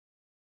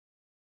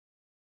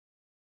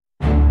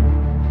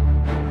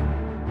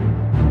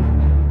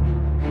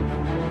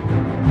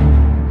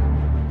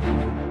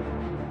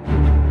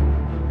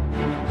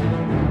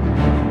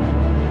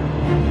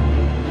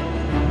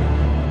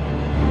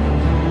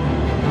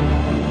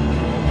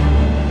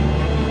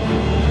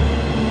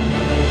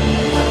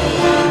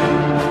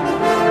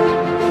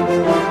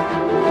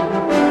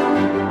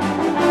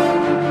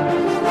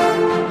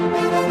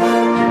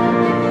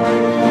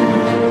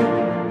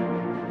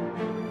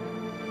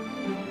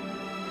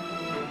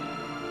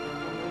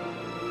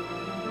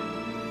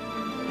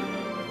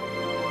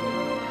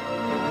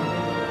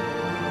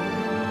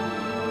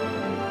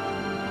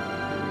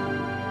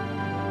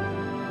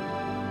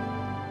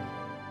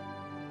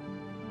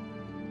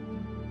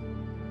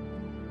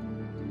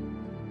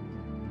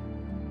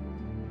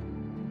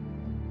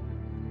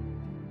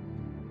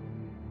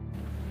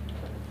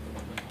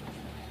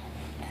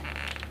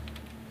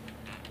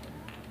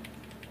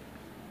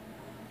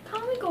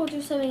go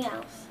do something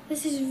else?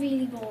 This is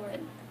really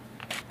boring.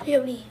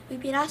 Leonie,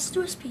 we've been asked to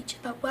do a speech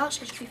about Welsh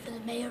history for the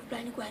Mayor of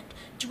Blaenau Gwent.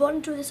 Do you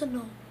want to do this or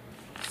no?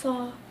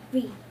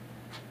 Sorry.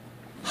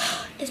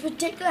 It's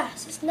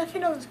ridiculous. There's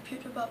nothing on the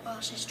computer about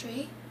Welsh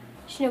history.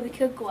 You know, we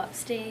could go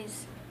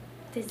upstairs.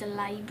 There's the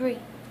library.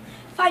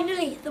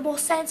 Finally, the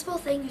most sensible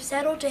thing you've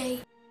said all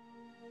day.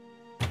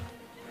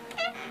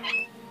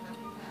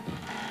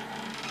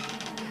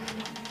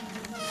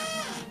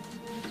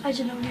 I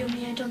don't know,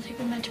 Leonie, I don't think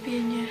we're meant to be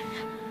in here.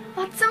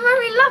 What's the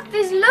worry? Look,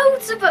 there's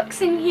loads of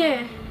books in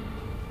here.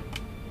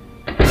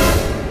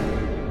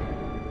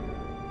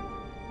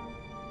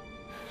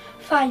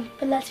 Fine,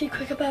 but let's be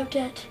quick about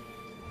it.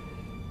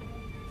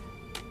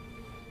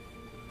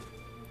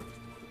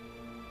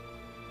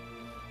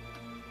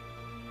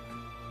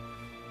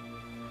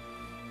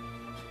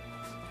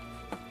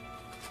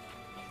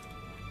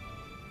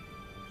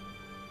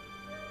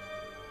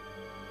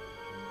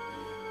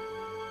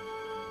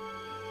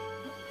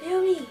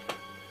 Leonie,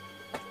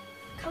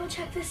 come and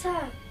check this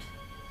out.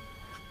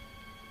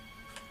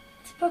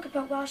 It's a book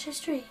about Welsh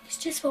history. It's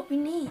just what we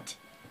need.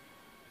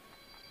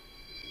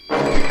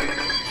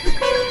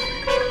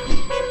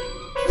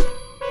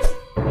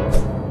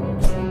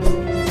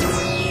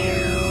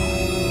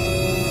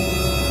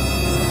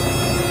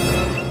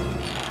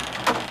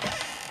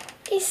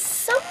 Is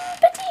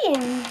somebody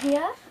in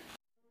here?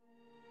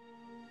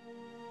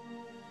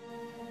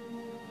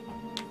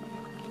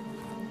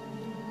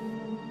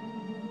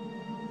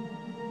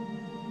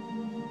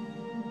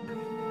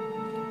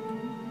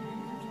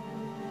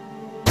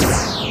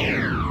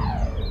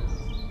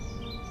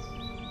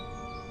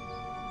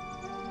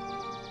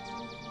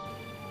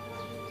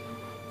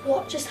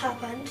 What just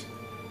happened?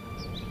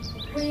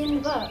 We're in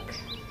the book.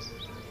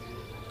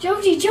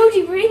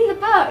 Jodie, we're in the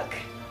book.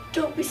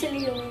 Don't be silly,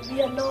 Leonie.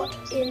 We are not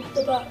in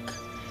the book.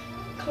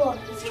 Come on,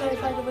 let's try and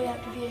find a way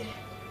out of here.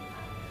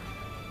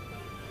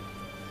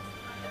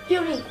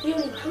 Leonie,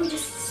 can we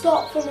just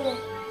stop for a minute?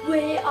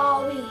 Where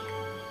are we?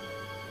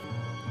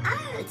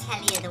 I'll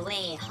tell you the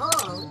way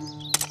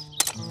home.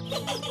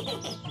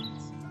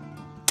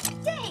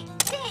 Dig.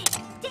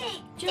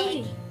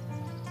 Jodie,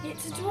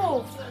 it's a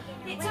dwarf.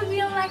 It's a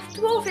real life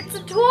dwarf. It's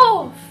a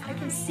dwarf. I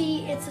can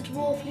see it's a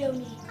dwarf,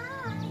 Leonie.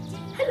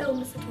 Hello,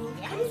 Mr.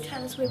 Dwarf. Can you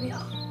tell us where we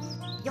are?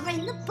 You're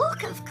in the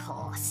book, of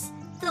course.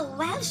 The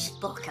Welsh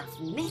Book of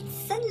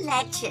Myths and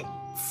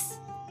Legends.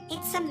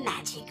 It's a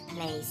magic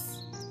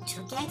place.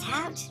 To get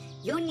out,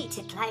 you need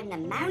to climb the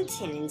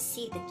mountain and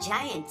see the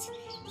giant.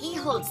 He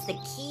holds the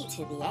key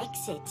to the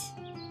exit.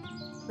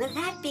 Will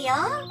that be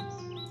all?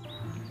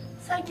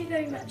 Thank you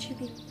very much. You've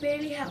been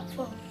really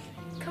helpful.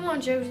 Come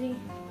on, Jodie.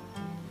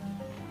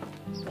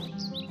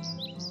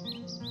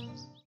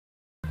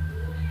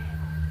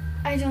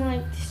 I don't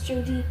like this,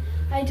 Jodie.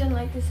 I don't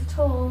like this at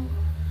all.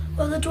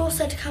 Well, the dwarf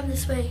said to come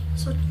this way,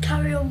 so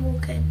carry on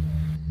walking.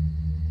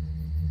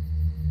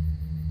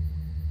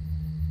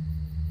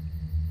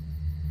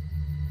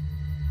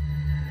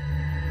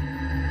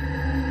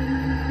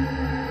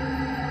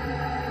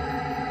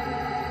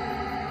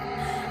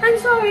 I'm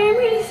sorry, I'm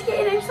really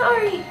scared, I'm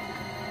sorry.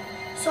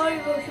 Sorry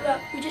we woke you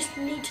up. We just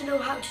need to know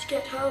how to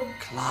get home.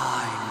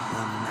 Climb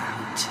the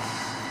mountain.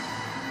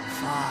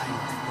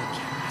 Find the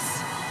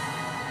castle.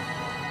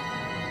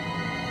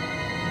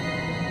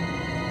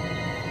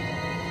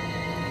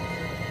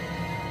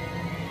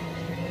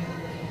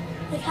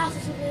 The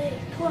castle's over there.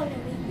 Come on,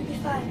 Leonie. We'll be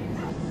fine.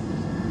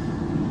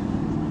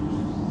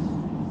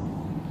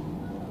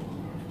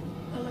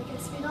 Well, I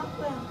guess we're not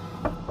well.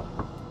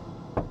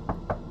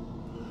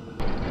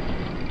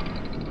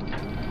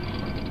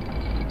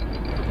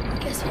 I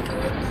guess we go in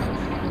then.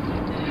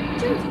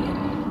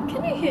 Jodie,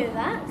 can you hear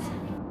that?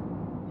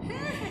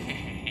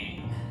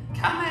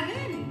 Coming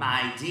in,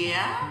 my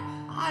dear.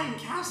 I'm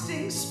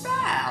casting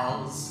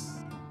spells.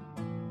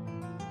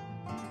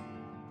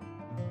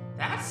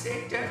 That's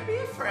it, don't be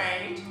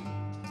afraid.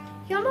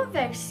 You're not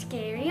very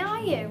scary, are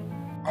you?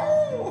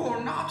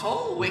 Oh, not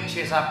all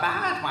witches are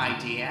bad, my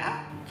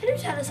dear. Can you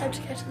tell us how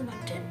to get to the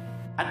mountain?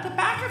 At the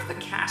back of the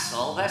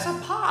castle, there's a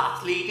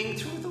path leading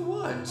through the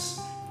woods.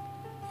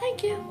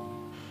 Thank you.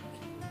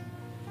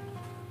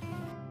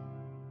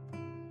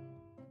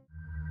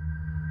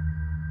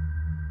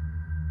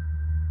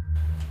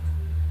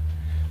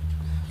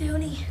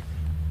 Leonie.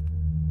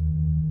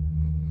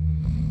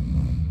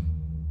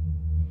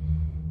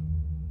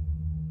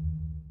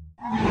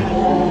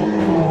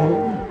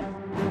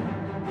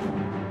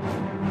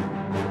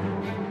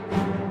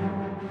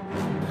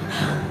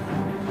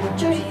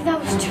 Jodie, that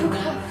was too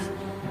close.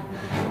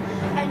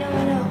 I know.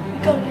 We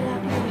gotta get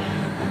out of here.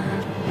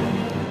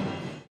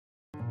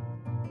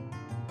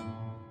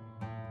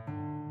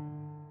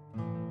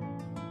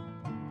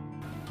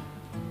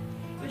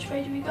 Which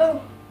way do we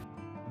go?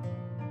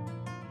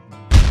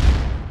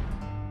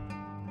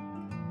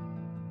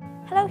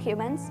 Hello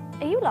humans,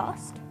 are you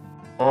lost?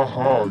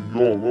 Aha,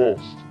 you're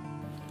lost.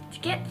 To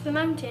get to the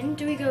mountain,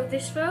 do we go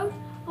this road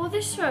or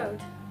this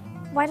road?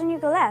 Why don't you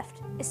go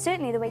left? It's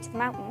certainly the way to the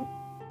mountain.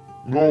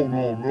 No.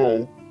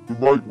 The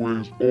right way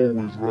is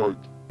always right.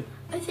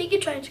 I think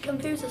you're trying to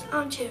confuse us,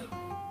 aren't you?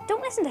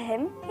 Don't listen to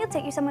him. He'll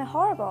take you somewhere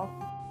horrible.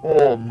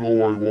 Oh,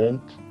 no, I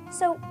won't.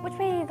 So, which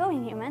way are you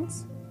going,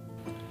 humans?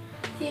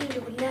 The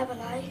angel would never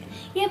lie.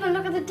 Yeah, but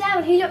look at the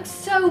devil. He looks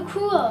so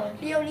cool.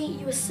 Leonie,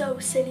 you were so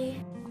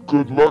silly.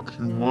 Good luck,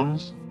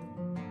 humans.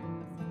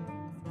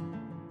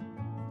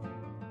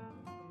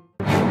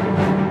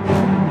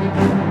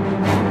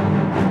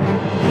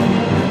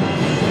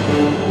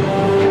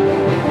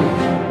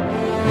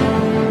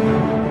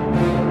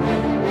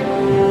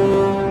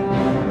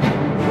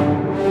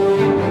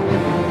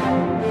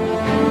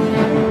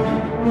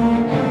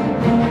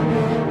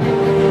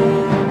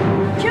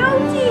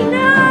 Josie,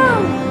 no!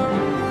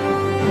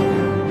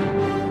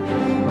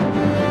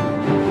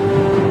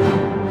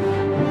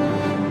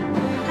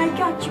 I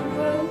got you,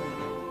 bro.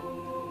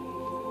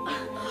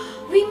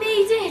 We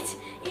made it!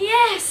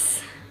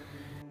 Yes!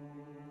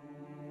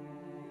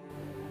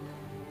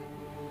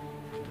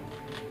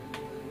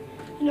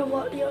 You know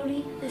what,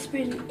 Leonie? This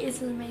really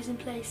is an amazing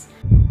place.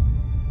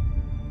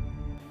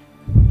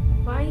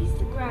 Why is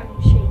the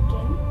ground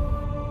shaking?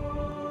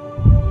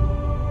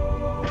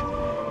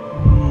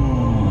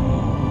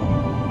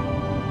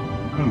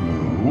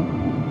 Hello,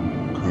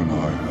 can I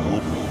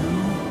help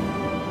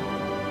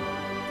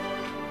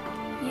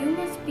you? You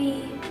must be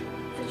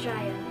the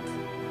giant.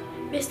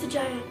 Mr.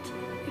 Giant,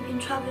 we've been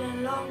travelling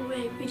a long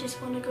way. We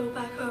just want to go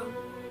back home.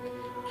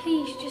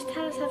 Please, just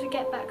tell us how to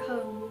get back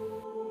home.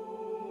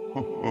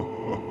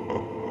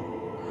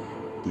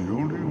 The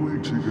only way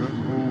to get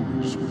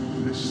home is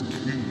with this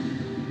key.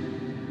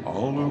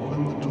 I'll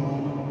open the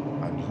door,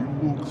 and you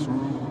walk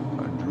through,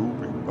 and you'll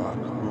be back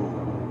home.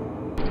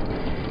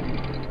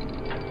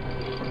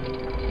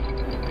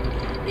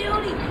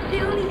 Leonie,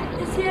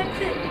 it's the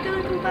exit. We're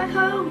going to go back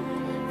home.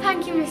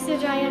 Thank you, Mr.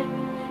 Giant.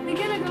 We're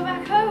gonna go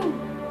back home.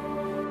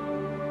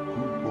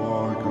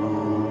 Goodbye,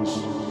 girls.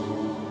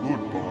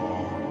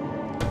 Goodbye.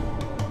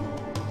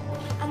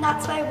 And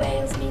that's why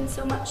Wales means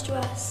so much to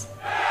us.